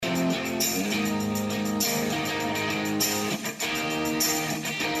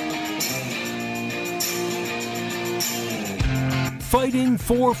fighting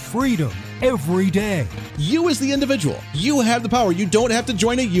for freedom every day. You as the individual, you have the power. You don't have to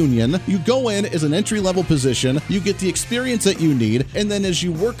join a union. You go in as an entry-level position. You get the experience that you need. And then as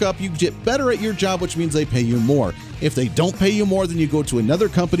you work up, you get better at your job, which means they pay you more. If they don't pay you more, then you go to another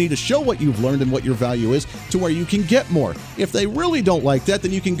company to show what you've learned and what your value is to where you can get more. If they really don't like that,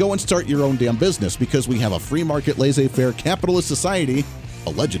 then you can go and start your own damn business because we have a free market, laissez-faire, capitalist society,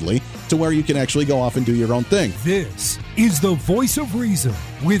 allegedly, to where you can actually go off and do your own thing. This is the Voice of Reason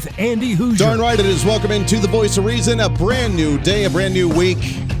with Andy Hoosier. Darn right it is. Welcome into the Voice of Reason, a brand new day, a brand new week.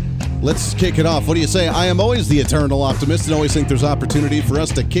 Let's kick it off. What do you say? I am always the eternal optimist and always think there's opportunity for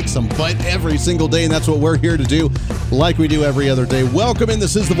us to kick some butt every single day, and that's what we're here to do, like we do every other day. Welcome in.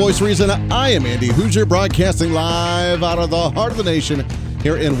 This is the Voice of Reason. I am Andy Hoosier, broadcasting live out of the heart of the nation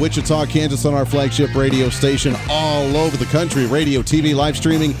here in Wichita, Kansas, on our flagship radio station all over the country. Radio, TV, live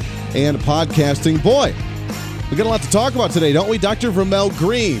streaming, and podcasting. Boy, we got a lot to talk about today, don't we? Dr. Vermelle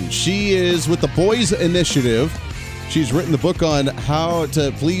Greene. She is with the Boys Initiative. She's written the book on how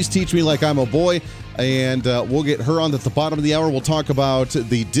to please teach me like I'm a boy, and we'll get her on at the bottom of the hour. We'll talk about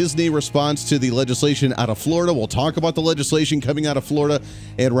the Disney response to the legislation out of Florida. We'll talk about the legislation coming out of Florida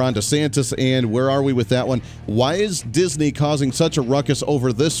and Ron DeSantis, and where are we with that one? Why is Disney causing such a ruckus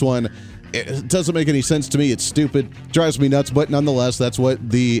over this one? It doesn't make any sense to me. It's stupid. Drives me nuts, but nonetheless, that's what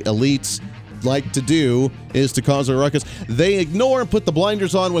the elites like to do, is to cause a ruckus. They ignore and put the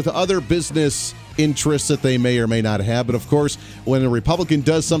blinders on with other business interests that they may or may not have. But of course, when a Republican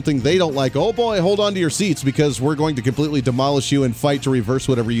does something they don't like, oh boy, hold on to your seats because we're going to completely demolish you and fight to reverse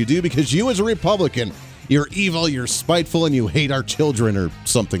whatever you do because you as a Republican, you're evil, you're spiteful, and you hate our children or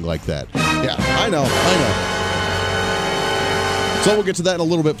something like that. Yeah, I know. So we'll get to that in a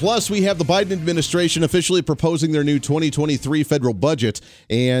little bit. Plus, we have the Biden administration officially proposing their new 2023 federal budget,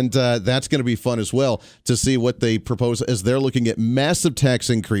 and that's going to be fun as well to see what they propose as they're looking at massive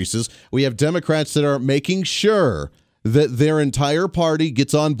tax increases. We have Democrats that are making sure that their entire party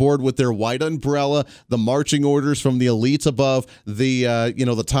gets on board with their white umbrella, the marching orders from the elites above,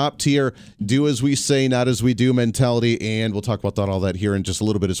 the top tier, do as we say, not as we do mentality, and we'll talk about all that here in just a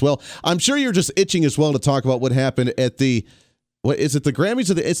little bit as well. I'm sure you're just itching as well to talk about what happened at the what is it, the Grammys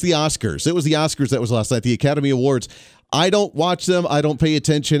or it's the Oscars? It was the Oscars that was last night, the Academy Awards. I don't watch them. I don't pay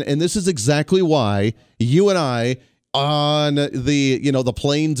attention. And this is exactly why you and I on the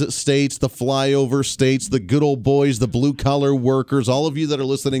plains states, the flyover states, the good old boys, the blue collar workers, all of you that are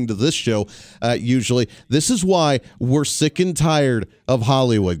listening to this show, usually, this is why we're sick and tired of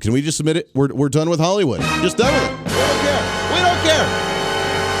Hollywood. Can we just admit it? We're done with Hollywood. Just done with it. We don't care. We don't care.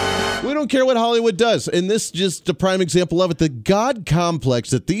 We don't care what Hollywood does. And this is just a prime example of it. The God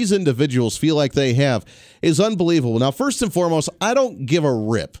complex that these individuals feel like they have is unbelievable. Now, first and foremost, I don't give a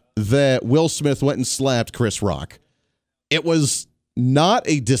rip that Will Smith went and slapped Chris Rock. It was not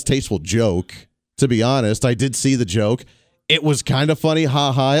a distasteful joke, to be honest. I did see the joke. It was kind of funny,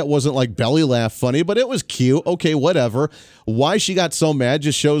 ha-ha. It wasn't like belly laugh funny, but it was cute. Okay, whatever. Why she got so mad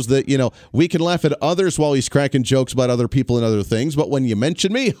just shows that, we can laugh at others while he's cracking jokes about other people and other things, but when you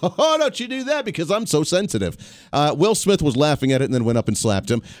mention me, oh, don't you do that because I'm so sensitive. Will Smith was laughing at it and then went up and slapped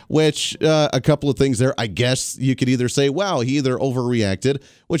him, which a couple of things there. I guess you could either say, wow, he either overreacted,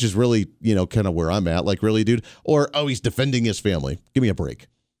 which is really, kind of where I'm at, like, really, dude, or, oh, he's defending his family. Give me a break.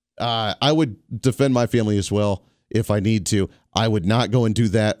 I would defend my family as well. If I need to. I would not go and do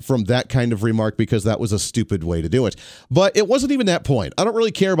that from that kind of remark because that was a stupid way to do it. But it wasn't even that point. I don't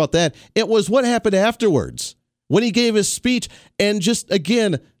really care about that. It was what happened afterwards when he gave his speech, and just,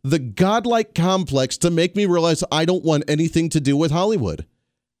 again, the godlike complex to make me realize I don't want anything to do with Hollywood.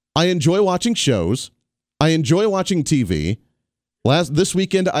 I enjoy watching shows. I enjoy watching TV. This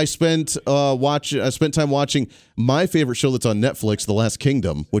weekend, I spent time watching my favorite show that's on Netflix, The Last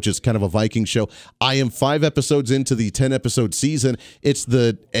Kingdom, which is kind of a Viking show. I am 5 episodes into the 10-episode season. It's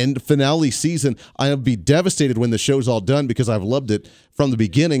the end finale season. I'll be devastated when the show's all done because I've loved it from the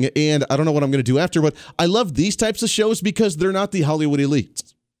beginning, and I don't know what I'm going to do after, but I love these types of shows because they're not the Hollywood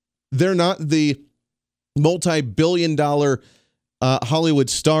elites. They're not the multi-billion-dollar Hollywood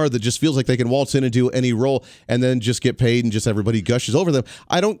star that just feels like they can waltz in and do any role and then just get paid and just everybody gushes over them.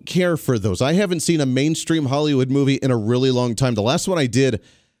 I don't care for those. I haven't seen a mainstream Hollywood movie in a really long time. The last one I did,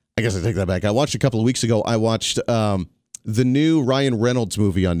 I guess I take that back. I watched a couple of weeks ago. I watched the new Ryan Reynolds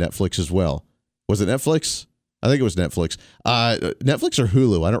movie on Netflix as well. Was it Netflix? I think it was Netflix. Netflix or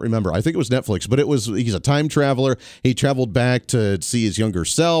Hulu, I don't remember. I think it was Netflix, but he's a time traveler. He traveled back to see his younger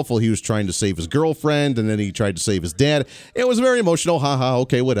self while he was trying to save his girlfriend, and then he tried to save his dad. It was very emotional. Ha,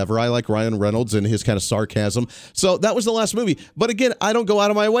 okay, whatever. I like Ryan Reynolds and his kind of sarcasm. So that was the last movie. But again, I don't go out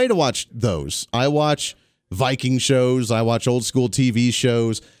of my way to watch those. I watch Viking shows. I watch old school TV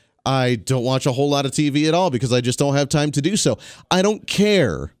shows. I don't watch a whole lot of TV at all because I just don't have time to do so. I don't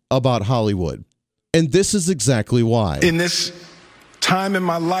care about Hollywood. And this is exactly why. In this time in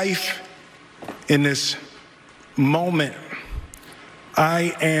my life, in this moment,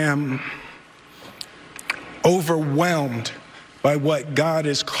 I am overwhelmed by what God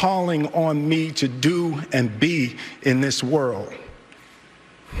is calling on me to do and be in this world.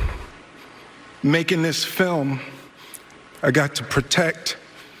 Making this film, I got to protect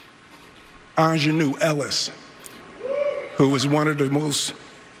Ingenue Ellis, who was one of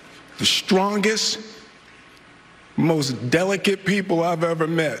the strongest, most delicate people I've ever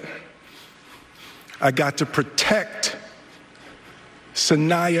met. I got to protect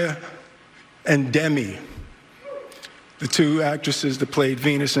Sanaya and Demi, the two actresses that played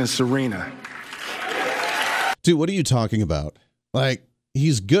Venus and Serena. Dude, what are you talking about? Like,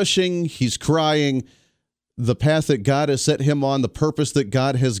 he's gushing, he's crying. The path that God has set him on, the purpose that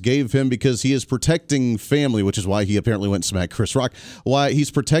God has gave him, because he is protecting family, which is why he apparently went and smacked Chris Rock. Why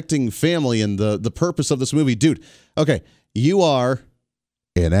he's protecting family and the purpose of this movie. Dude, okay, you are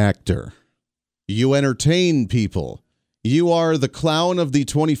an actor. You entertain people. You are the clown of the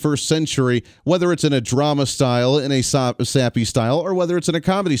 21st century, whether it's in a drama style, in a sappy style, or whether it's in a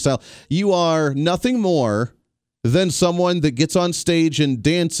comedy style. You are nothing more than someone that gets on stage and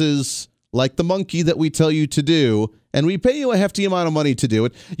dances like the monkey that we tell you to do, and we pay you a hefty amount of money to do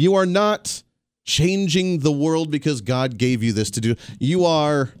it. You are not changing the world because God gave you this to do. You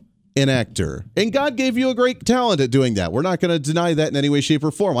are an actor, and God gave you a great talent at doing that. We're not going to deny that in any way, shape,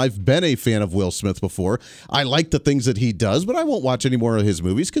 or form. I've been a fan of Will Smith before. I like the things that he does, but I won't watch any more of his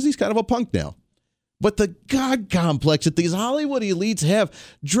movies because he's kind of a punk now. But the God complex that these Hollywood elites have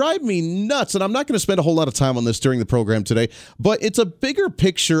drive me nuts. And I'm not going to spend a whole lot of time on this during the program today, but it's a bigger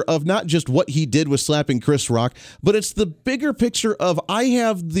picture of not just what he did with slapping Chris Rock, but it's the bigger picture of I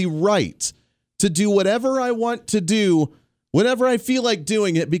have the right to do whatever I want to do whenever I feel like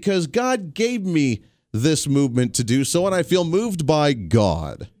doing it because God gave me this movement to do so, and I feel moved by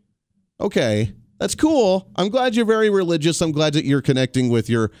God. Okay, that's cool. I'm glad you're very religious. I'm glad that you're connecting with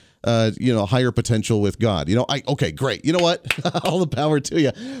your higher potential with God. Okay, great. You know what? All the power to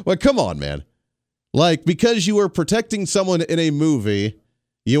you. Well, come on, man. Like, because you were protecting someone in a movie,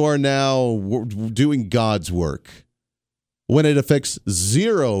 you are now doing God's work when it affects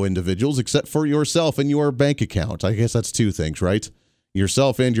zero individuals except for yourself and your bank account. I guess that's two things, right?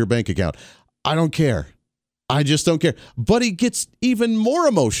 Yourself and your bank account. I don't care. I just don't care. But he gets even more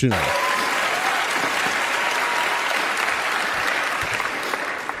emotional.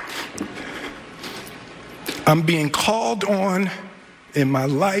 I'm being called on in my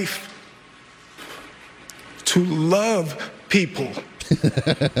life to love people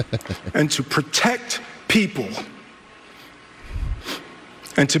and to protect people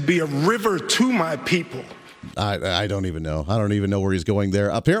and to be a river to my people. I don't even know. I don't even know where he's going there.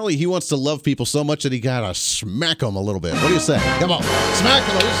 Apparently, he wants to love people so much that he gotta smack them a little bit. What do you say? Come on,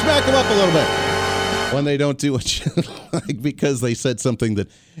 smack them up a little bit when they don't do what you like because they said something that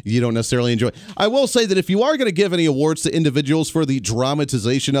you don't necessarily enjoy. I will say that if you are going to give any awards to individuals for the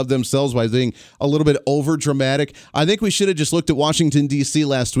dramatization of themselves by being a little bit over dramatic, I think we should have just looked at Washington, D.C.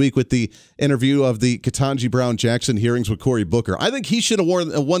 last week with the interview of the Ketanji Brown Jackson hearings with Cory Booker. I think he should have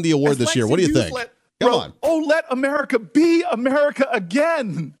won the award this year. What do you think? Come on. Oh, let America be America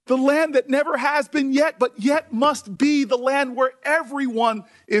again. The land that never has been yet, but yet must be the land where everyone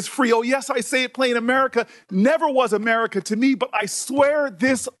is free. Oh, yes, I say it plain. America never was America to me, but I swear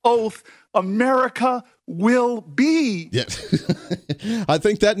this oath, America will be. Yeah. I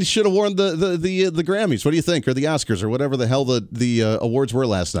think that should have won the Grammys. What do you think? Or the Oscars or whatever the hell the awards were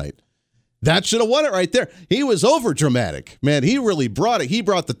last night. That should have won it right there. He was over dramatic. Man, he really brought it. He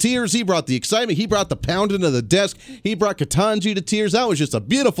brought the tears. He brought the excitement. He brought the pounding of the desk. He brought Ketanji to tears. That was just a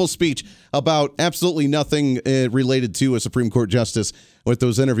beautiful speech about absolutely nothing related to a Supreme Court justice with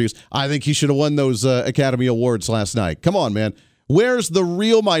those interviews. I think he should have won those Academy Awards last night. Come on, man. Where's the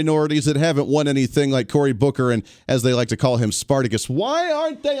real minorities that haven't won anything like Cory Booker and, as they like to call him, Spartacus? Why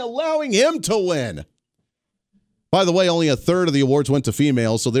aren't they allowing him to win? By the way, only a third of the awards went to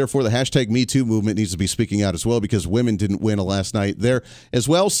females, so therefore the hashtag #MeToo movement needs to be speaking out as well because women didn't win last night there as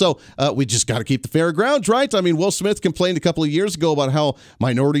well. So we just got to keep the fair grounds, right? I mean, Will Smith complained a couple of years ago about how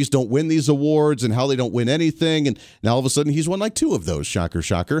minorities don't win these awards and how they don't win anything, and now all of a sudden he's won like 2 of those. Shocker,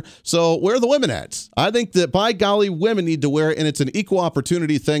 shocker. So where are the women at? I think that, by golly, women need to wear it, and it's an equal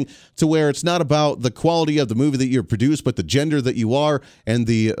opportunity thing to where it's not about the quality of the movie that you produce, but the gender that you are and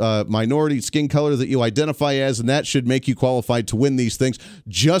the minority skin color that you identify as, and that that should make you qualified to win these things,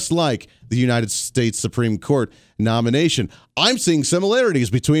 just like the United States Supreme Court nomination. I'm seeing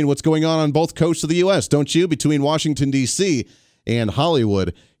similarities between what's going on both coasts of the U.S., don't you? Between Washington, D.C. and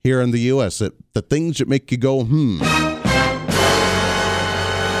Hollywood here in the U.S. The things that make you go,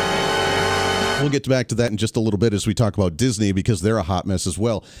 We'll get back to that in just a little bit as we talk about Disney, because they're a hot mess as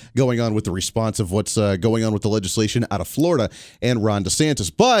well, going on with the response of what's going on with the legislation out of Florida and Ron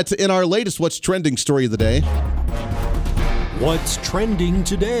DeSantis. But in our latest What's Trending story of the day, What's trending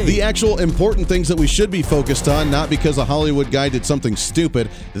today? the actual important things that we should be focused on, not because a Hollywood guy did something stupid.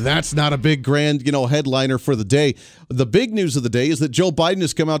 That's not a big grand, headliner for the day. The big news of the day is that Joe Biden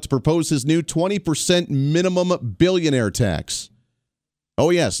has come out to propose his new 20% minimum billionaire tax. Oh,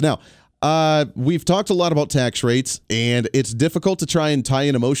 yes. Now, we've talked a lot about tax rates, and it's difficult to try and tie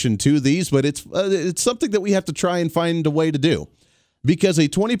an emotion to these, but it's something that we have to try and find a way to do. Because a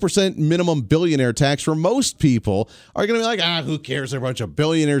 20% minimum billionaire tax for most people are going to be like, who cares? They're a bunch of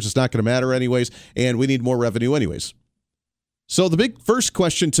billionaires. It's not going to matter anyways, and we need more revenue anyways. So the big first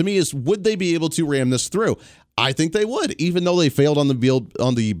question to me is, would they be able to ram this through? I think they would, even though they failed on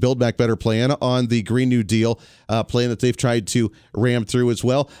the Build Back Better plan, on the Green New Deal plan that they've tried to ram through as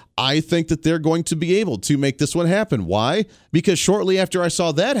well. I think that they're going to be able to make this one happen. Why? Because shortly after I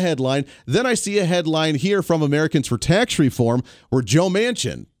saw that headline, then I see a headline here from Americans for Tax Reform where Joe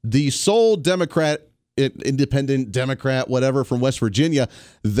Manchin, the sole Democrat, independent Democrat, whatever, from West Virginia,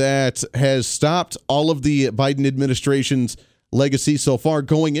 that has stopped all of the Biden administration's legacy so far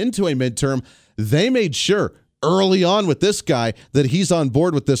going into a midterm, they made sure early on with this guy that he's on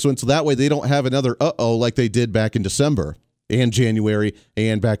board with this one, so that way they don't have another like they did back in December and January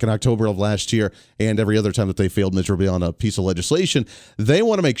and back in October of last year and every other time that they failed miserably on a piece of legislation. They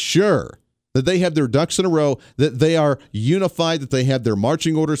want to make sure that they have their ducks in a row, that they are unified, that they have their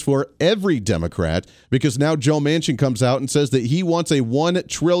marching orders for every Democrat, because now Joe Manchin comes out and says that he wants a $1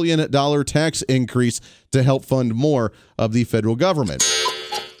 trillion tax increase to help fund more of the federal government.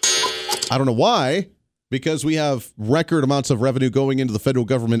 I don't know why, because we have record amounts of revenue going into the federal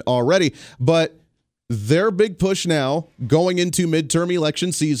government already, but their big push now going into midterm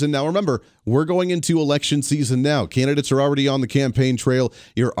election season. Now, remember, we're going into election season now. Candidates are already on the campaign trail.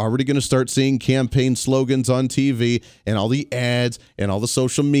 You're already going to start seeing campaign slogans on TV and all the ads and all the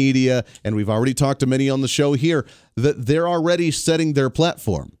social media. And we've already talked to many on the show here that they're already setting their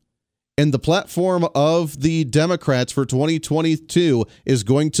platform. And the platform of the Democrats for 2022 is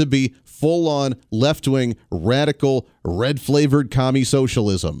going to be full-on left-wing, radical, red-flavored commie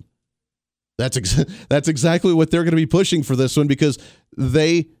socialism. That's exactly what they're going to be pushing for this one, because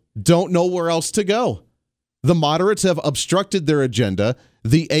they don't know where else to go. The moderates have obstructed their agenda.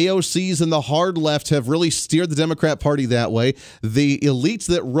 The AOCs and the hard left have really steered the Democrat Party that way. The elites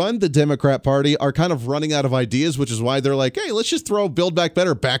that run the Democrat Party are kind of running out of ideas, which is why they're like, hey, let's just throw Build Back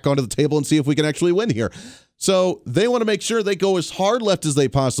Better back onto the table and see if we can actually win here. So they want to make sure they go as hard left as they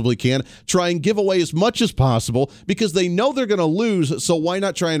possibly can, try and give away as much as possible, because they know they're going to lose. So why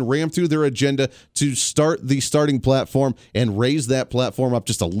not try and ram through their agenda to start the starting platform and raise that platform up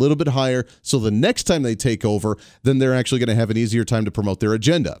just a little bit higher, so the next time they take over, then they're actually going to have an easier time to promote their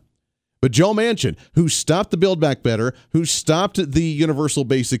agenda. But Joe Manchin, who stopped the Build Back Better, who stopped the universal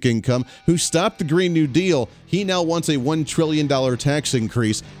basic income, who stopped the Green New Deal, he now wants a $1 trillion tax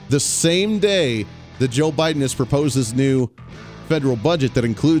increase the same day that Joe Biden has proposed his new federal budget that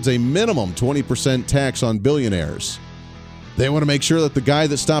includes a minimum 20% tax on billionaires. They want to make sure that the guy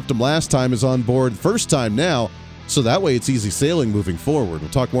that stopped him last time is on board first time now, so that way it's easy sailing moving forward.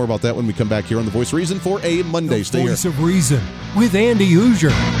 We'll talk more about that when we come back here on The Voice of Reason for a Monday. Stay here. The Voice of Reason with Andy Hoosier.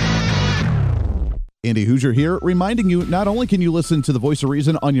 Andy Hoosier here, reminding you not only can you listen to The Voice of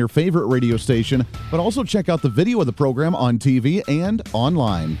Reason on your favorite radio station, but also check out the video of the program on TV and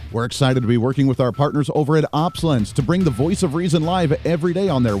online. We're excited to be working with our partners over at OpsLens to bring The Voice of Reason live every day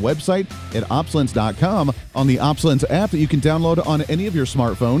on their website at opslens.com, on the OpsLens app that you can download on any of your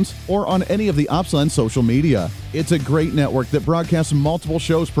smartphones, or on any of the OpsLens social media. It's a great network that broadcasts multiple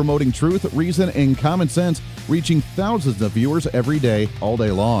shows promoting truth, reason, and common sense, reaching thousands of viewers every day, all day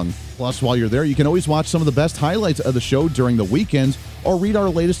long. Plus, while you're there, you can always watch some of the best highlights of the show during the weekends, or read our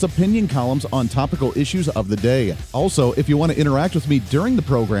latest opinion columns on topical issues of the day. Also, if you want to interact with me during the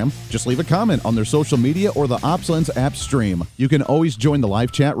program, just leave a comment on their social media or the OpsLens app stream. You can always join the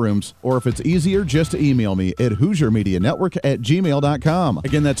live chat rooms, or if it's easier, just email me at HoosierMediaNetwork@gmail.com.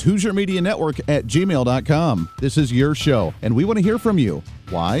 Again, that's HoosierMediaNetwork@gmail.com. This is your show, and we want to hear from you.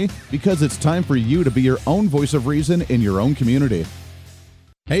 Why? Because it's time for you to be your own voice of reason in your own community.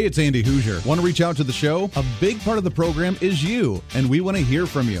 Hey, it's Andy Hoosier. Want to reach out to the show? A big part of the program is you, and we want to hear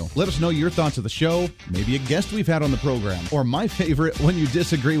from you. Let us know your thoughts of the show, maybe a guest we've had on the program, or my favorite, when you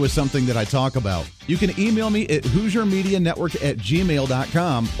disagree with something that I talk about. You can email me at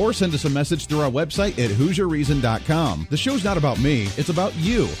HoosierMediaNetwork@gmail.com or send us a message through our website at HoosierReason.com. The show's not about me, it's about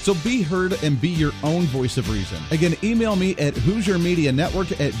you. So be heard and be your own voice of reason. Again, email me at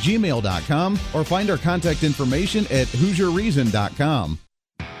HoosierMediaNetwork@gmail.com or find our contact information at HoosierReason.com.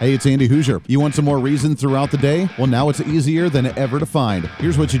 Hey, it's Andy Hoosier. You want some more reason throughout the day? Well, now it's easier than ever to find.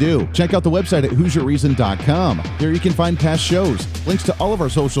 Here's what you do. Check out the website at HoosierReason.com. There you can find past shows, links to all of our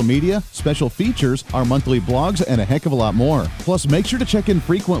social media, special features, our monthly blogs, and a heck of a lot more. Plus, make sure to check in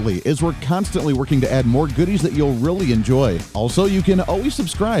frequently as we're constantly working to add more goodies that you'll really enjoy. Also, you can always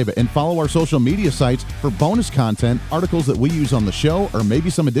subscribe and follow our social media sites for bonus content, articles that we use on the show, or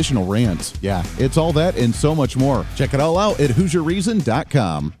maybe some additional rants. Yeah, it's all that and so much more. Check it all out at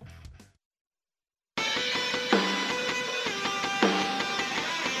HoosierReason.com.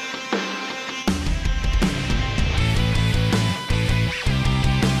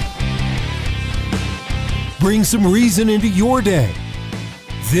 Bring some reason into your day.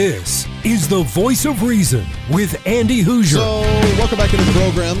 This is the Voice of Reason with Andy Hoosier. So, welcome back into the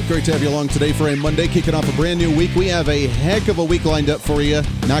program. Great to have you along today for a Monday, kicking off a brand new week. We have a heck of a week lined up for you.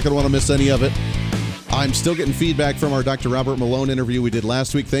 Not going to want to miss any of it. I'm still getting feedback from our Dr. Robert Malone interview we did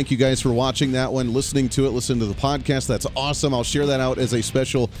last week. Thank you guys for watching that one, listening to it, listening to the podcast. That's awesome. I'll share that out as a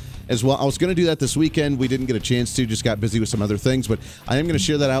special as well. I was going to do that this weekend. We didn't get a chance to, just got busy with some other things, but I am going to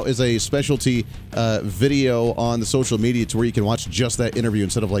share that out as a specialty video on the social media to where you can watch just that interview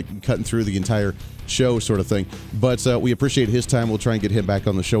instead of like cutting through the entire show sort of thing. But we appreciate his time. We'll try and get him back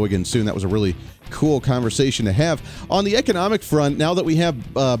on the show again soon. That was a really cool conversation to have. On the economic front, now that we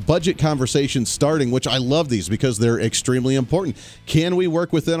have budget conversations starting, which I love these because they're extremely important. Can we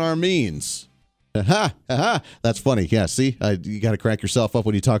work within our means? That's funny. Yeah, see, you got to crack yourself up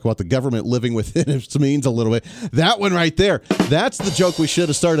when you talk about the government living within its means a little bit. That one right there, that's the joke we should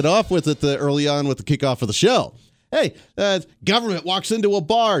have started off with at the early on with the kickoff of the show. Hey, government walks into a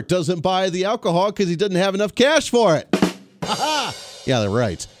bar, doesn't buy the alcohol because he doesn't have enough cash for it. Yeah, they're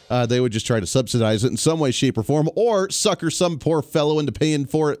right. They would just try to subsidize it in some way, shape, or form, or sucker some poor fellow into paying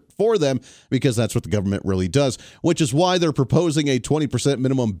for it for them, because that's what the government really does, which is why they're proposing a 20%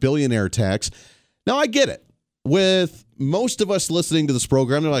 minimum billionaire tax. Now, I get it. With most of us listening to this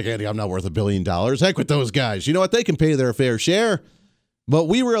program, they're like, Andy, I'm not worth $1 billion. Heck with those guys. You know what? They can pay their fair share. But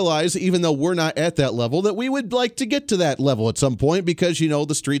we realize, even though we're not at that level, that we would like to get to that level at some point because, you know,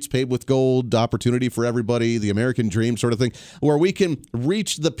 the streets paved with gold, opportunity for everybody, the American dream sort of thing, where we can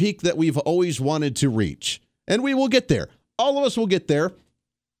reach the peak that we've always wanted to reach. And we will get there. All of us will get there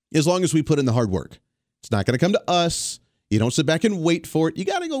as long as we put in the hard work. It's not going to come to us. You don't sit back and wait for it. You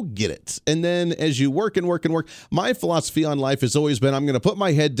got to go get it. And then as you work and work and work, my philosophy on life has always been, I'm going to put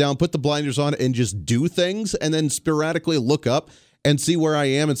my head down, put the blinders on, and just do things, and then sporadically look up and see where I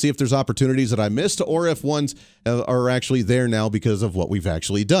am and see if there's opportunities that I missed or if ones are actually there now because of what we've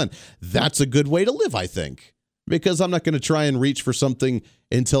actually done. That's a good way to live, I think, because I'm not going to try and reach for something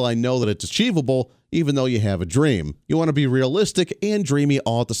until I know that it's achievable, even though you have a dream. You want to be realistic and dreamy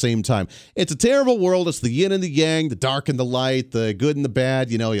all at the same time. It's a terrible world. It's the yin and the yang, the dark and the light, the good and the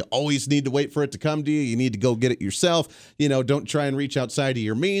bad. You know, you always need to wait for it to come to you. You need to go get it yourself. You know, don't try and reach outside of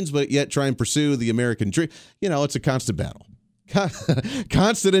your means, but yet try and pursue the American dream. You know, it's a constant battle.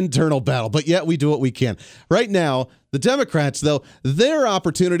 Constant internal battle, but yet we do what we can. Right now, the Democrats, though, their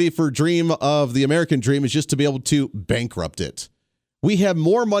opportunity for dream of the American dream is just to be able to bankrupt it. We have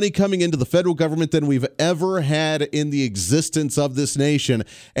more money coming into the federal government than we've ever had in the existence of this nation,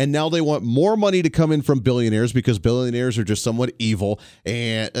 and now they want more money to come in from billionaires because billionaires are just somewhat evil,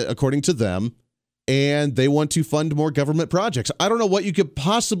 and according to them, and they want to fund more government projects. I don't know what you could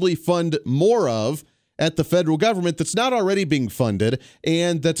possibly fund more of at the federal government that's not already being funded,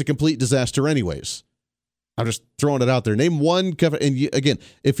 and that's a complete disaster anyways. I'm just throwing it out there. Name one government, and again,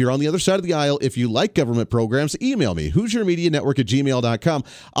 if you're on the other side of the aisle, if you like government programs, email me, HoosierMediaNetwork@gmail.com.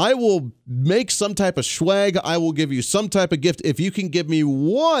 I will make some type of swag. I will give you some type of gift if you can give me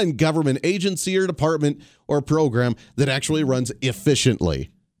one government agency or department or program that actually runs efficiently.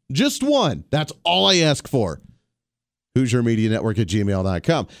 Just one. That's all I ask for.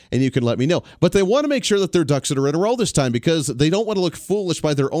 HoosierMediaNetwork@gmail.com, and you can let me know. But they want to make sure that their ducks are in a row this time because they don't want to look foolish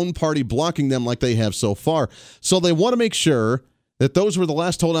by their own party blocking them like they have so far. So they want to make sure that those were the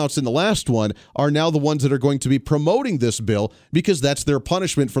last holdouts in the last one are now the ones that are going to be promoting this bill because that's their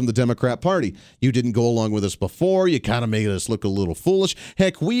punishment from the Democrat Party. You didn't go along with us before. You kind of made us look a little foolish.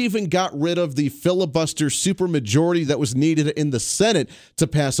 Heck, we even got rid of the filibuster supermajority that was needed in the Senate to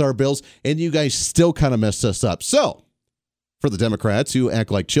pass our bills, and you guys still kind of messed us up. So, for the Democrats who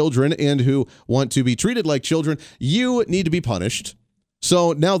act like children and who want to be treated like children, you need to be punished.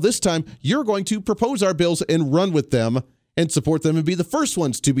 So now this time, you're going to propose our bills and run with them and support them and be the first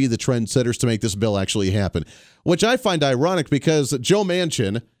ones to be the trendsetters to make this bill actually happen, which I find ironic because Joe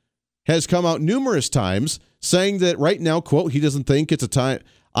Manchin has come out numerous times saying that right now, quote, he doesn't think it's a time.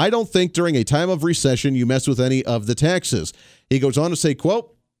 I don't think during a time of recession you mess with any of the taxes. He goes on to say,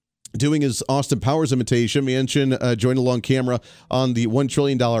 quote, doing his Austin Powers imitation, Manchin joined along camera on the $1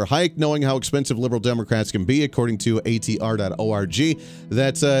 trillion hike, knowing how expensive liberal Democrats can be, according to ATR.org,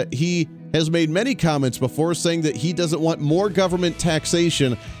 that he has made many comments before saying that he doesn't want more government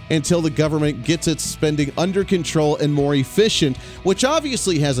taxation until the government gets its spending under control and more efficient, which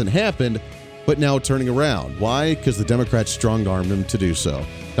obviously hasn't happened, but now turning around. Why? Because the Democrats strong-armed him to do so.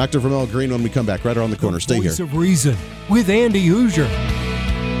 Dr. Vermelle Greene, when we come back, right around the corner. Stay here. Voice of Reason with Andy Hoosier.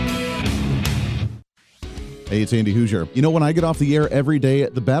 Hey, it's Andy Hoosier. You know, when I get off the air every day,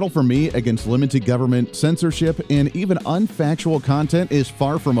 the battle for me against limited government, censorship, and even unfactual content is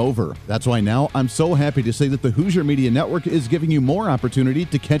far from over. That's why now I'm so happy to say that the Hoosier Media Network is giving you more opportunity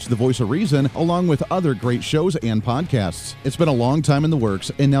to catch the voice of reason along with other great shows and podcasts. It's been a long time in the works,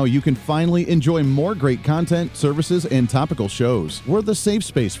 and now you can finally enjoy more great content, services, and topical shows. We're the safe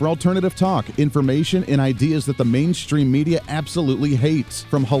space for alternative talk, information, and ideas that the mainstream media absolutely hates.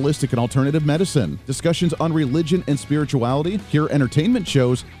 From holistic and alternative medicine, discussions on religion and spirituality, pure entertainment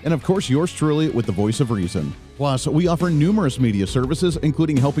shows, and of course yours truly with the voice of reason. Plus, we offer numerous media services,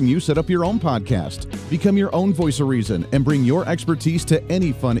 including helping you set up your own podcast. Become your own voice of reason and bring your expertise to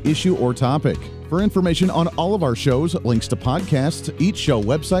any fun issue or topic. For information on all of our shows, links to podcasts, each show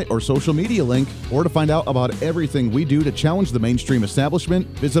website or social media link, or to find out about everything we do to challenge the mainstream establishment,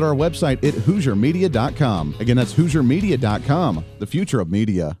 visit our website at HoosierMedia.com. Again, that's HoosierMedia.com, the future of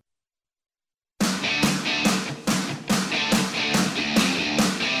media.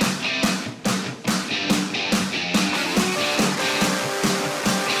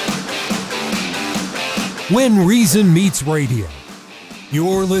 When Reason Meets Radio.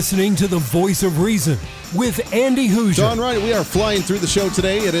 You're listening to the Voice of Reason with Andy Hoosier. Don Ryan, we are flying through the show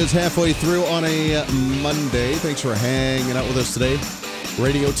today. It is halfway through on a Monday. Thanks for hanging out with us today.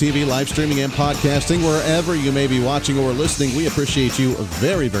 Radio, TV, live streaming, and podcasting. Wherever you may be watching or listening, we appreciate you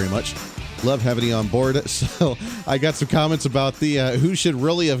very, very much. Love having you on board. So I got some comments about the who should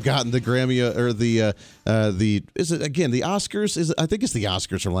really have gotten the Grammy or the is it again the Oscars? Is it, I think it's the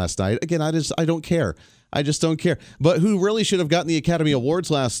Oscars from last night. Again, I don't care. I just don't care. But who really should have gotten the Academy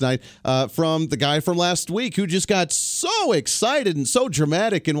Awards last night from the guy from last week who just got so excited and so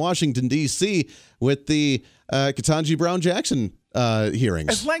dramatic in Washington, D.C. with the Ketanji Brown Jackson hearings.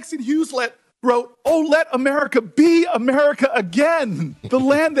 As Langston Hughes wrote, "Oh, let America be America again, the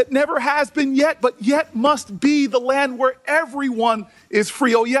land that never has been yet, but yet must be the land where everyone is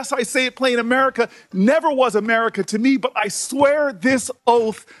free." Oh, yes, I say it plain, America never was America to me, but I swear this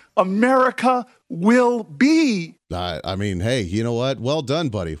oath, America will be. I mean, hey, you know what? Well done,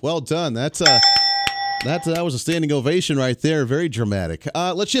 buddy. Well done. That was a standing ovation right there. Very dramatic.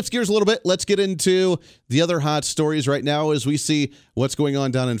 Let's shift gears a little bit. Let's get into the other hot stories right now as we see what's going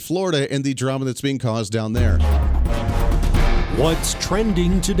on down in Florida and the drama that's being caused down there. What's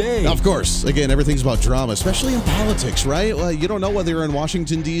trending today? Of course, again, everything's about drama, especially in politics, right? Well, you don't know whether you're in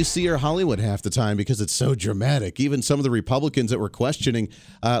Washington, D.C. or Hollywood half the time because it's so dramatic. Even some of the Republicans that were questioning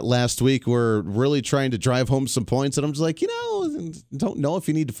last week were really trying to drive home some points. And I'm just like, don't know if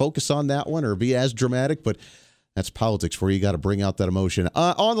you need to focus on that one or be as dramatic, but that's politics where you got to bring out that emotion.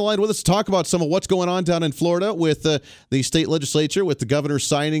 On the line with us to talk about some of what's going on down in Florida with the state legislature, with the governor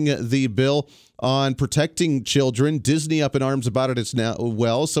signing the bill on protecting children. Disney up in arms about it as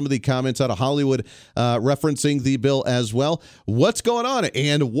well. Some of the comments out of Hollywood referencing the bill as well. What's going on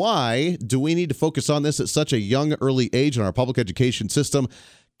and why do we need to focus on this at such a young, early age in our public education system?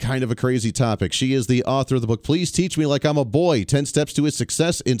 Kind of a crazy topic. She is the author of the book, Please Teach Me Like I'm a Boy, 10 Steps to His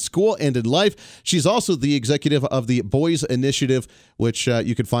Success in School and in Life. She's also the executive of the Boys Initiative, which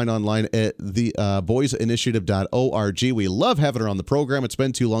you can find online at the boysinitiative.org. We love having her on the program. It's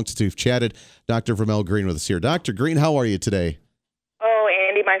been too long since we've chatted. Dr. Vermelle Greene with us here. Dr. Greene, how are you today? Oh,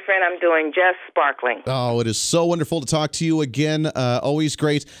 Andy, my friend, I'm doing just sparkling. Oh, it is so wonderful to talk to you again. Always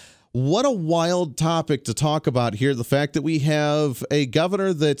great. What a wild topic to talk about here. The fact that we have a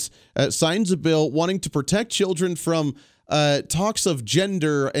governor that signs a bill wanting to protect children from talks of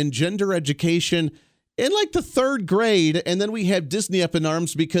gender and gender education in like the third grade, and then we have Disney up in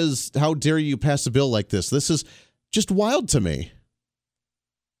arms because how dare you pass a bill like this? This is just wild to me.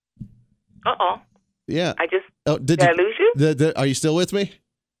 Uh-oh. Yeah. Did I lose you? Are you still with me?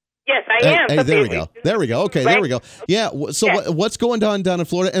 Yes, I am. Hey, there we go. There we go. Okay, right. There we go. Yeah, so what's going on down in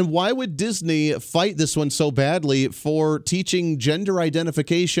Florida, and why would Disney fight this one so badly for teaching gender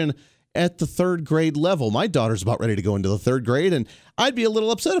identification at the third grade level? My daughter's about ready to go into the third grade, and I'd be a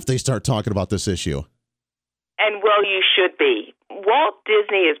little upset if they start talking about this issue. And, well, you should be. Walt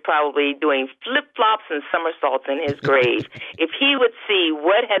Disney is probably doing flip-flops and somersaults in his grave if he would see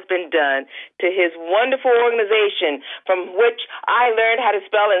what has been done to his wonderful organization from which I learned how to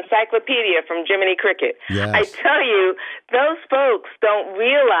spell encyclopedia from Jiminy Cricket. Yes. I tell you, those folks don't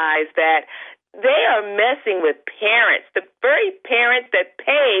realize that they are messing with parents, the very parents that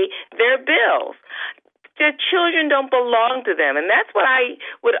pay their bills. Their children don't belong to them, and that's what I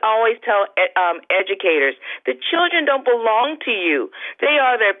would always tell educators. The children don't belong to you. They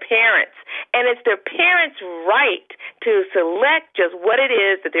are their parents, and it's their parents' right to select just what it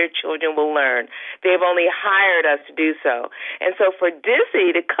is that their children will learn. They've only hired us to do so. And so for Disney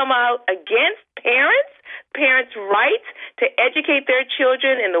to come out against parents' rights to educate their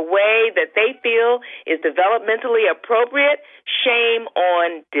children in the way that they feel is developmentally appropriate, shame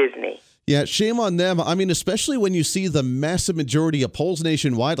on Disney. Yeah, shame on them. I mean, especially when you see the massive majority of polls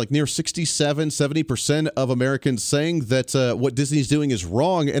nationwide, like near 70% of Americans saying that what Disney's doing is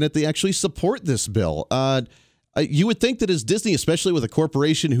wrong, and that they actually support this bill. You would think that as Disney, especially with a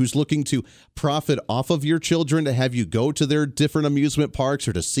corporation who's looking to profit off of your children, to have you go to their different amusement parks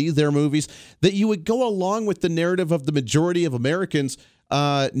or to see their movies, that you would go along with the narrative of the majority of Americans,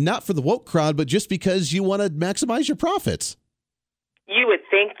 not for the woke crowd, but just because you want to maximize your profits. You would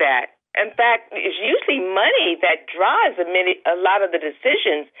think that. In fact, it's usually money that drives a lot of the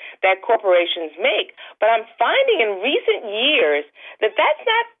decisions that corporations make. But I'm finding in recent years that that's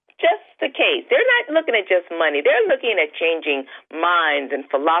not just the case. They're not looking at just money. They're looking at changing minds and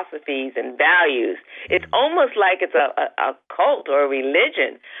philosophies and values. It's almost like it's a cult or a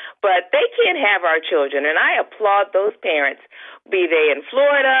religion. But they can't have our children, and I applaud those parents, be they in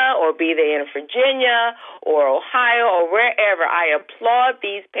Florida or be they in Virginia or Ohio or wherever. I applaud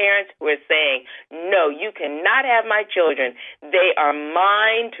these parents who are saying, no, you cannot have my children. They are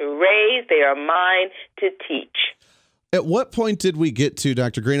mine to raise. They are mine to teach. At what point did we get to,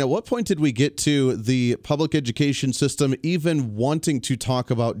 Dr. Greene, at what point did we get to the public education system even wanting to talk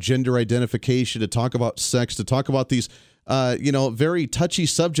about gender identification, to talk about sex, to talk about these, very touchy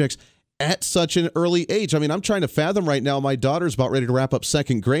subjects at such an early age? I mean, I'm trying to fathom right now, my daughter's about ready to wrap up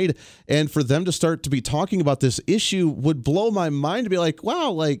second grade, and for them to start to be talking about this issue would blow my mind to be like, wow,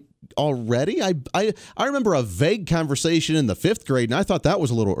 like already? I remember a vague conversation in the fifth grade, and I thought that was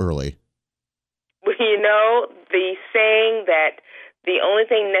a little early. Well, the saying that the only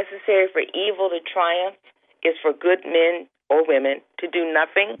thing necessary for evil to triumph is for good men or women to do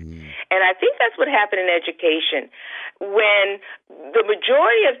nothing. And I think that's what happened in education. When the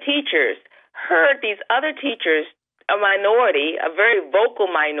majority of teachers heard these other teachers, a minority, a very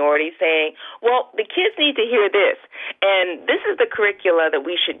vocal minority, saying, well, the kids need to hear this, and this is the curricula that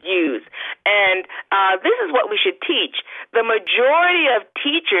we should use, and this is what we should teach. The majority of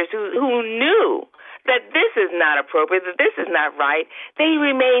teachers who knew that this is not appropriate, that this is not right, they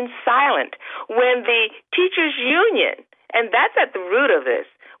remained silent. When the teachers' union, and that's at the root of this,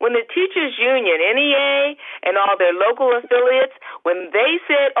 when the teachers' union, NEA, and all their local affiliates, when they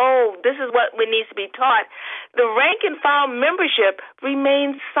said, oh, this is what needs to be taught, the rank and file membership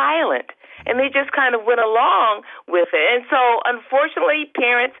remained silent. And they just kind of went along with it. And so, unfortunately,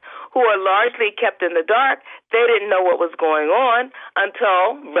 parents who are largely kept in the dark, they didn't know what was going on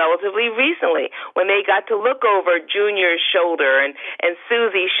until relatively recently, when they got to look over Junior's shoulder and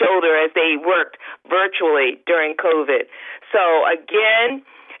Susie's shoulder as they worked virtually during COVID. So, again,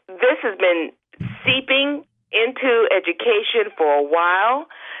 this has been seeping into education for a while.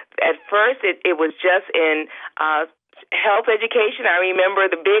 At first, it was just in health education. I remember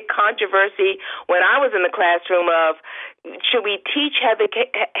the big controversy when I was in the classroom of, should we teach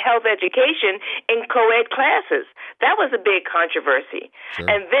health education in co-ed classes? That was a big controversy. Sure.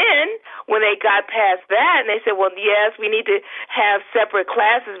 And then when they got past that and they said, well, yes, we need to have separate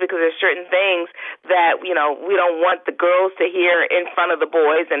classes because there's certain things that, we don't want the girls to hear in front of the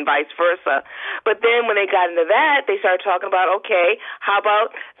boys and vice versa. But then when they got into that, they started talking about, okay, how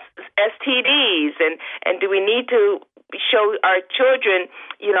about STDs and do we need to show our children,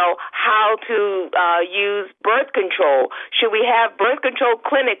 how to use birth control? Should we have birth control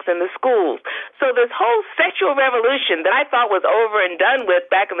clinics in the schools? So this whole sexual revolution that I thought was over and done with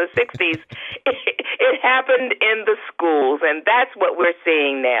back in the 60s, it happened in the schools, and that's what we're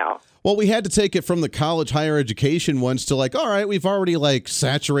seeing now. Well, we had to take it from the college higher education ones to all right, we've already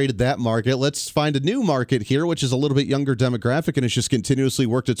saturated that market. Let's find a new market here, which is a little bit younger demographic, and it's just continuously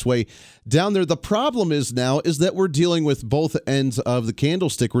worked its way down there. The problem is that we're dealing with both ends of the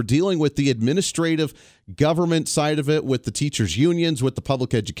candlestick. We're dealing with the administrative government side of it, with the teachers' unions, with the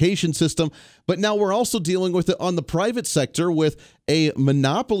public education system, but now we're also dealing with it on the private sector with a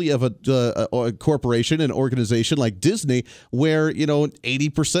monopoly of a corporation, an organization like Disney, where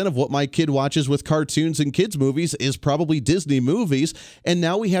 80% of what my kid watches with cartoons and kids movies is probably Disney movies, and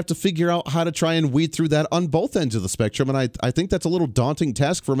now we have to figure out how to try and weed through that on both ends of the spectrum, and I think that's a little daunting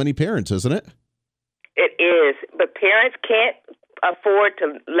task for many parents, isn't it? It is, but parents can't afford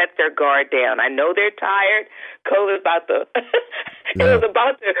to let their guard down. I know they're tired. COVID it was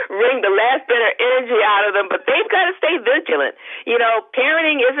about to wring the last bit of energy out of them, but they've got to stay vigilant.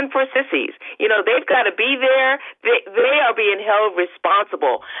 Parenting isn't for sissies. They've got to be there. They are being held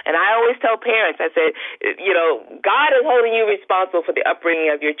responsible. And I always tell parents, I said, God is holding you responsible for the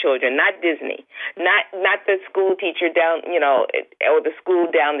upbringing of your children, not Disney, not the school teacher down, or the school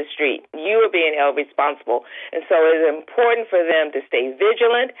down the street. You are being held responsible. And so it's important for them to stay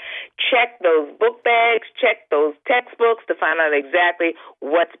vigilant, check those book bags, check those textbooks to find out exactly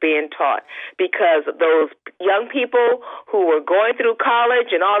what's being taught. Because those young people who were going through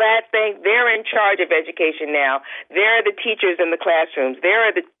college and all that thing, they're in charge of education now. They're the teachers in the classrooms.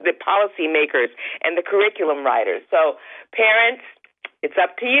 They're the policy makers and the curriculum writers. So parents, it's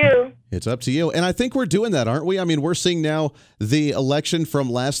up to you. It's up to you. And I think we're doing that, aren't we? I mean, we're seeing now the election from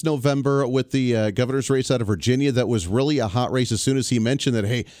last November with the governor's race out of Virginia that was really a hot race as soon as he mentioned that,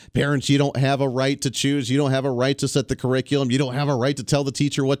 hey, parents, you don't have a right to choose. You don't have a right to set the curriculum. You don't have a right to tell the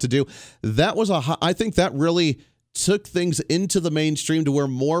teacher what to do. That was I think that really took things into the mainstream to where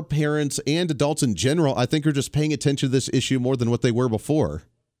more parents and adults in general, I think, are just paying attention to this issue more than what they were before.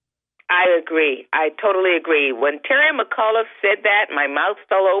 I agree. I totally agree. When Terry McAuliffe said that, my mouth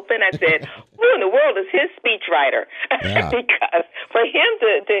fell open. I said, who in the world is his speechwriter? Yeah. Because for him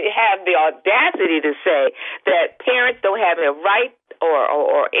to have the audacity to say that parents don't have a right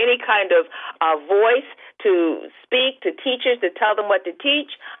or any kind of voice to speak to teachers to tell them what to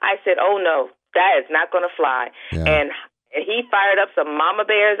teach, I said, oh, no, that is not going to fly. Yeah. And he fired up some mama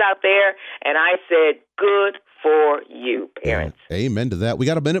bears out there, and I said, good for you, parents. Yeah, amen to that. We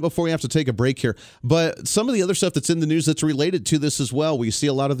got a minute before we have to take a break here. But some of the other stuff that's in the news that's related to this as well, we see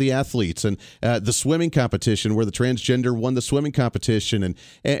a lot of the athletes and the swimming competition where the transgender won the swimming competition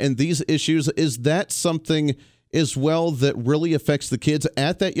and these issues. Is that something as well that really affects the kids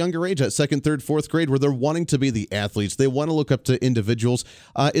at that younger age, at second, third, fourth grade, where they're wanting to be the athletes? They want to look up to individuals.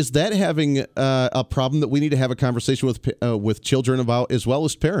 Is that having a problem that we need to have a conversation with children about as well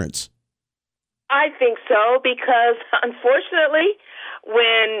as parents? I think so, because unfortunately,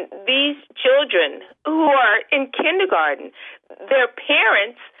 when these children who are in kindergarten, their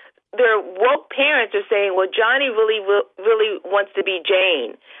parents, their woke parents are saying, well, Johnny really wants to be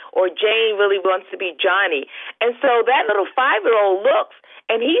Jane, or Jane really wants to be Johnny. And so that little 5-year-old looks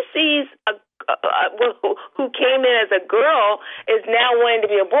and he sees who came in as a girl is now wanting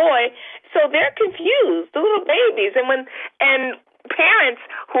to be a boy. So they're confused, the little babies. And parents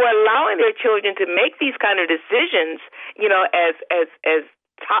who are allowing their children to make these kind of decisions, as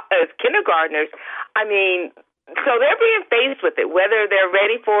kindergartners, I mean, so they're being faced with it, whether they're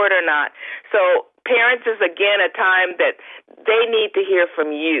ready for it or not. So parents is, again, a time that they need to hear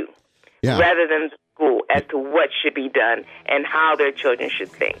from you rather than school as to what should be done and how their children should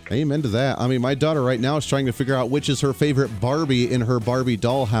think. Amen to that. I mean, my daughter right now is trying to figure out which is her favorite Barbie in her Barbie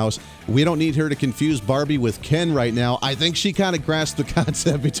dollhouse. We don't need her to confuse Barbie with Ken right now. I think she kind of grasped the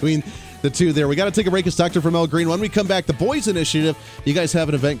concept between the two there. We got to take a break. It's Dr. Vermelle Greene. When we come back, the Boys Initiative, you guys have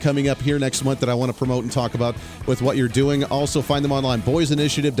an event coming up here next month that I want to promote and talk about with what you're doing. Also, find them online,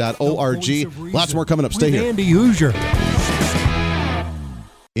 boysinitiative.org. Lots more coming up. Stay here. Andy Hoosier.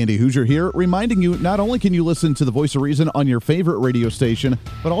 Andy Hoosier here, reminding you not only can you listen to the Voice of Reason on your favorite radio station,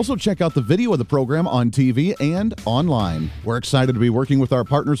 but also check out the video of the program on TV and online. We're excited to be working with our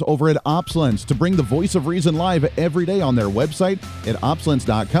partners over at OpsLens to bring the Voice of Reason live every day on their website at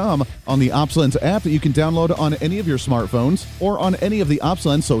opslens.com, on the OpsLens app that you can download on any of your smartphones, or on any of the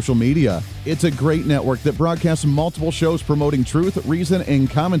OpsLens social media. It's a great network that broadcasts multiple shows promoting truth, reason, and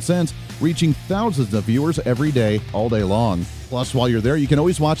common sense, reaching thousands of viewers every day, all day long. Plus, while you're there, you can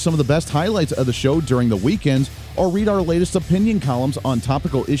always watch some of the best highlights of the show during the weekends or read our latest opinion columns on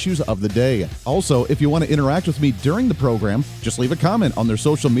topical issues of the day. Also, if you want to interact with me during the program, just leave a comment on their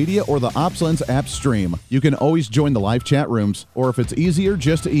social media or the OpsLens app stream. You can always join the live chat rooms, or if it's easier,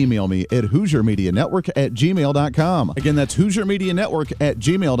 just email me at HoosierMediaNetwork@gmail.com. Again, that's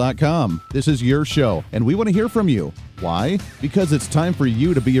HoosierMediaNetwork@gmail.com. This is your show, and we want to hear from you. Why? Because it's time for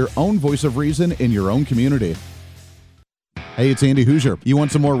you to be your own voice of reason in your own community. Hey, it's Andy Hoosier. You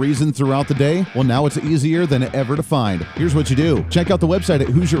want some more reason throughout the day? Well, now it's easier than ever to find. Here's what you do. Check out the website at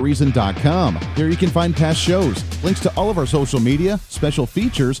HoosierReason.com. There you can find past shows, links to all of our social media, special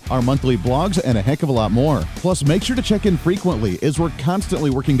features, our monthly blogs, and a heck of a lot more. Plus, make sure to check in frequently, as we're constantly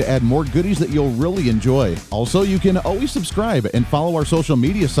working to add more goodies that you'll really enjoy. Also, you can always subscribe and follow our social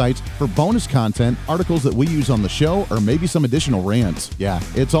media sites for bonus content, articles that we use on the show, or maybe some additional rants. Yeah,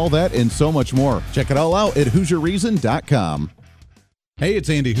 it's all that and so much more. Check it all out at HoosierReason.com. Hey, it's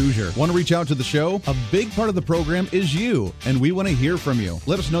Andy Hoosier. Want to reach out to the show? A big part of the program is you, and we want to hear from you.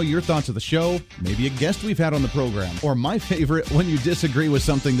 Let us know your thoughts of the show, maybe a guest we've had on the program, or my favorite, when you disagree with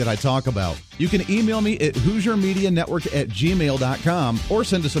something that I talk about. You can email me at HoosierMediaNetwork@gmail.com or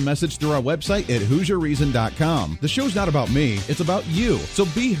send us a message through our website at HoosierReason.com. The show's not about me, it's about you. So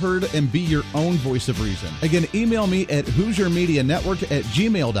be heard and be your own voice of reason. Again, email me at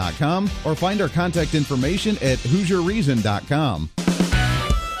HoosierMediaNetwork@gmail.com or find our contact information at HoosierReason.com.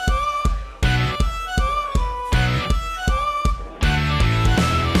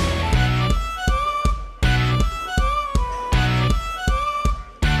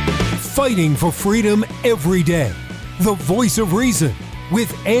 Fighting for freedom every day. The Voice of Reason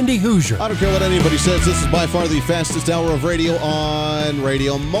with Andy Hoosier. I don't care what anybody says. This is by far the fastest hour of radio on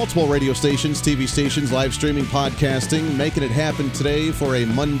radio. Multiple radio stations, TV stations, live streaming, podcasting. Making it happen today for a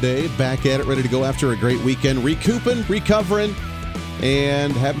Monday. Back at it, ready to go after a great weekend. Recouping, recovering,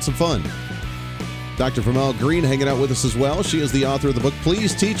 and having some fun. Dr. Vermelle Greene hanging out with us as well. She is the author of the book,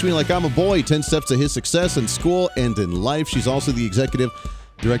 Please Teach Me Like I'm a Boy, 10 Steps to His Success in School and in Life. She's also the executive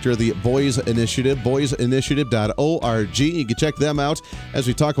director of the Boys Initiative, boysinitiative.org. You can check them out as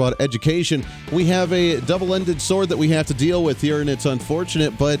we talk about education. We have a double-ended sword that we have to deal with here, and it's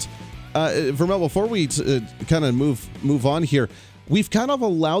unfortunate. But, Vermelle, before we kind of move on here, we've kind of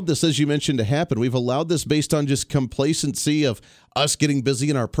allowed this, as you mentioned, to happen. We've allowed this based on just complacency of us getting busy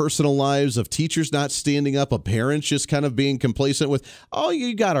in our personal lives, of teachers not standing up, of parents just kind of being complacent with, oh,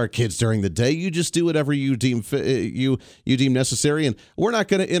 you got our kids during the day. You just do whatever you deem you deem necessary, and we're not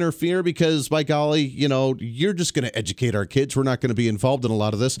going to interfere because, by golly, you're just going to educate our kids. We're not going to be involved in a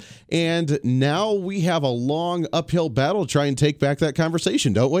lot of this. And now we have a long uphill battle to try and take back that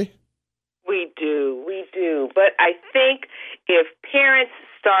conversation, don't we? We do. But I think if parents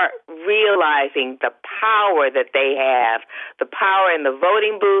start realizing the power that they have, the power in the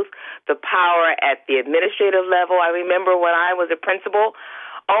voting booth, the power at the administrative level. I remember when I was a principal,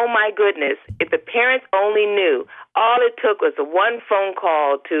 oh my goodness, if the parents only knew, all it took was one phone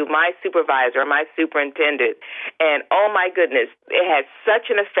call to my supervisor, my superintendent, and oh my goodness, it had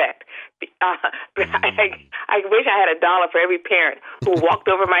such an effect. I wish I had $1 for every parent who walked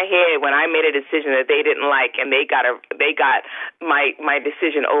over my head when I made a decision that they didn't like, and they got my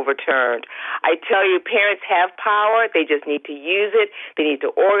decision overturned. I tell you, parents have power. They just need to use it. They need to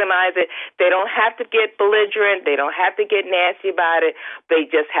organize it. They don't have to get belligerent. They don't have to get nasty about it. They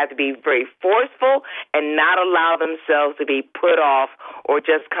just have to be very forceful and not allow themselves to be put off or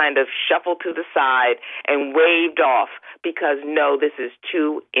just kind of shuffled to the side and waved off because, no, this is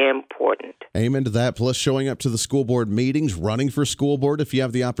too important. Amen to that. Plus showing up to the school board meetings, running for school board if you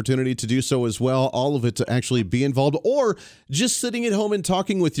have the opportunity to do so as well. All of it to actually be involved, or just sitting at home and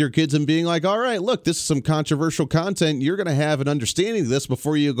talking with your kids and being like, all right, look, this is some controversial content. You're going to have an understanding of this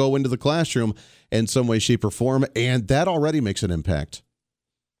before you go into the classroom in some way, shape, or form. And that already makes an impact.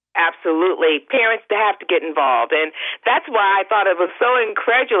 Absolutely. Parents have to get involved. And that's why I thought it was so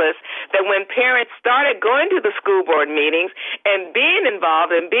incredulous that when parents started going to the school board meetings and being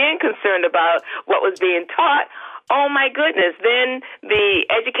involved and being concerned about what was being taught, oh my goodness, then the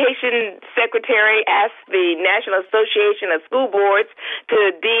education secretary asked the National Association of School Boards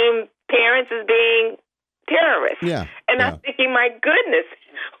to deem parents as being terrorists. Yeah. And I'm thinking, my goodness,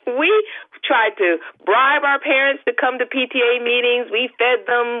 we tried to bribe our parents to come to PTA meetings. We fed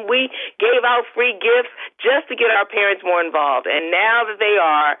them. We gave out free gifts just to get our parents more involved. And now that they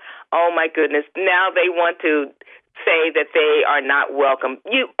are, oh my goodness, now they want to say that they are not welcome.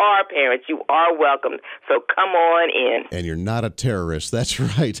 You are parents. You are welcome. So come on in. And you're not a terrorist. That's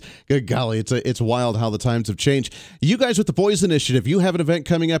right. Good golly. It's wild how the times have changed. You guys with the Boys Initiative, you have an event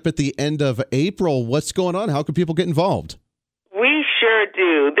coming up at the end of April. What's going on? How can people get involved? We sure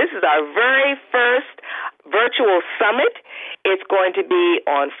do. This is our very first virtual summit. It's going to be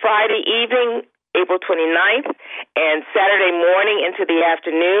on Friday evening, April 29th, and Saturday morning into the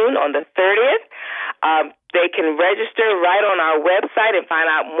afternoon on the 30th. They can register right on our website and find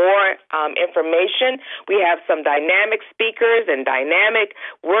out more information. We have some dynamic speakers and dynamic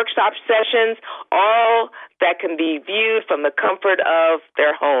workshop sessions, all that can be viewed from the comfort of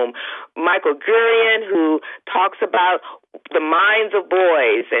their home. Michael Gurian, who talks about the minds of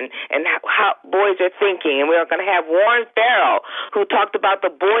boys and how boys are thinking. And we're going to have Warren Farrell, who talked about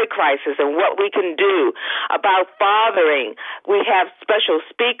the boy crisis and what we can do about fathering. We have special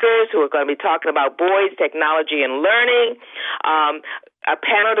speakers who are going to be talking about boys, technology, and learning. A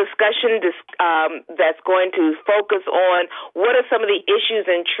panel discussion that's going to focus on what are some of the issues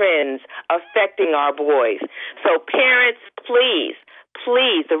and trends affecting our boys. So parents, please,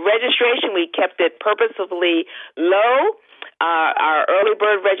 the registration, we kept it purposefully low. Our early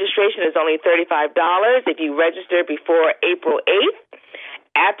bird registration is only $35 if you register before April 8th.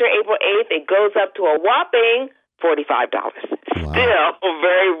 After April 8th, it goes up to a whopping $45. Wow. Still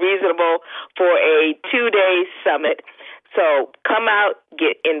very reasonable for a 2-day summit. So come out,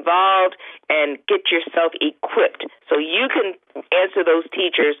 get involved, and get yourself equipped so you can answer those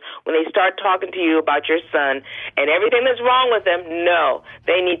teachers when they start talking to you about your son and everything that's wrong with him. No,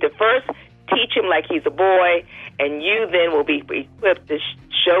 they need to first teach him like he's a boy, and you then will be equipped to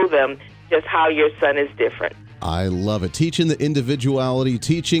show them just how your son is different. I love it. Teaching the individuality,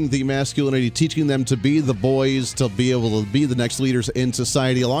 teaching the masculinity, teaching them to be the boys, to be able to be the next leaders in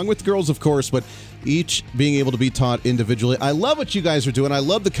society, along with girls, of course, but each being able to be taught individually. I love what you guys are doing. I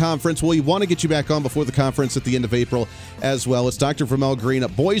love the conference. We want to get you back on before the conference at the end of April as well. It's Dr. Vermelle Greene at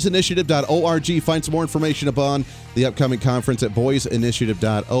boysinitiative.org. Find some more information upon the upcoming conference at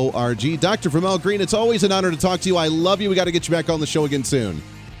boysinitiative.org. Dr. Vermelle Greene, it's always an honor to talk to you. I love you. We got to get you back on the show again soon.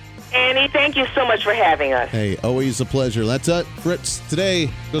 Annie, thank you so much for having us. Hey, always a pleasure. That's it, Fritz.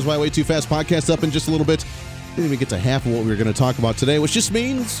 Today goes by way too fast. Podcast up in just a little bit. Didn't even get to half of what we were going to talk about today, which just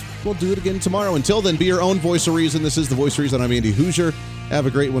means we'll do it again tomorrow. Until then, be your own voice of reason. This is The Voice of Reason. I'm Andy Hoosier. Have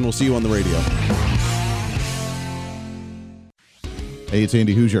a great one. We'll see you on the radio. Hey, it's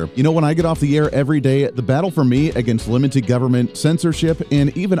Andy Hoosier. You know, when I get off the air every day, the battle for me against limited government, censorship,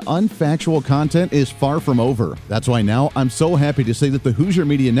 and even unfactual content is far from over. That's why now I'm so happy to say that the Hoosier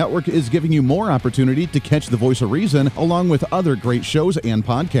Media Network is giving you more opportunity to catch the voice of reason along with other great shows and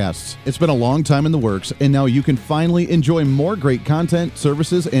podcasts. It's been a long time in the works, and now you can finally enjoy more great content,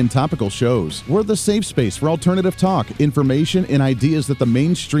 services, and topical shows. We're the safe space for alternative talk, information, and ideas that the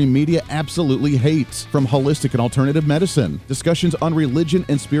mainstream media absolutely hates. From holistic and alternative medicine, discussions on religion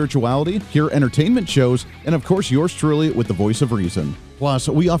and spirituality, pure entertainment shows, and of course yours truly with the voice of reason. Plus,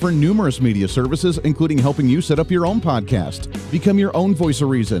 we offer numerous media services, including helping you set up your own podcast. Become your own voice of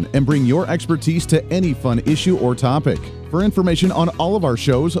reason and bring your expertise to any fun issue or topic. For information on all of our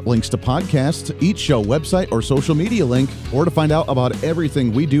shows, links to podcasts, each show website or social media link, or to find out about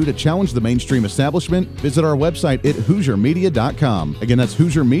everything we do to challenge the mainstream establishment, visit our website at HoosierMedia.com. Again, that's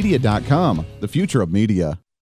HoosierMedia.com, the future of media.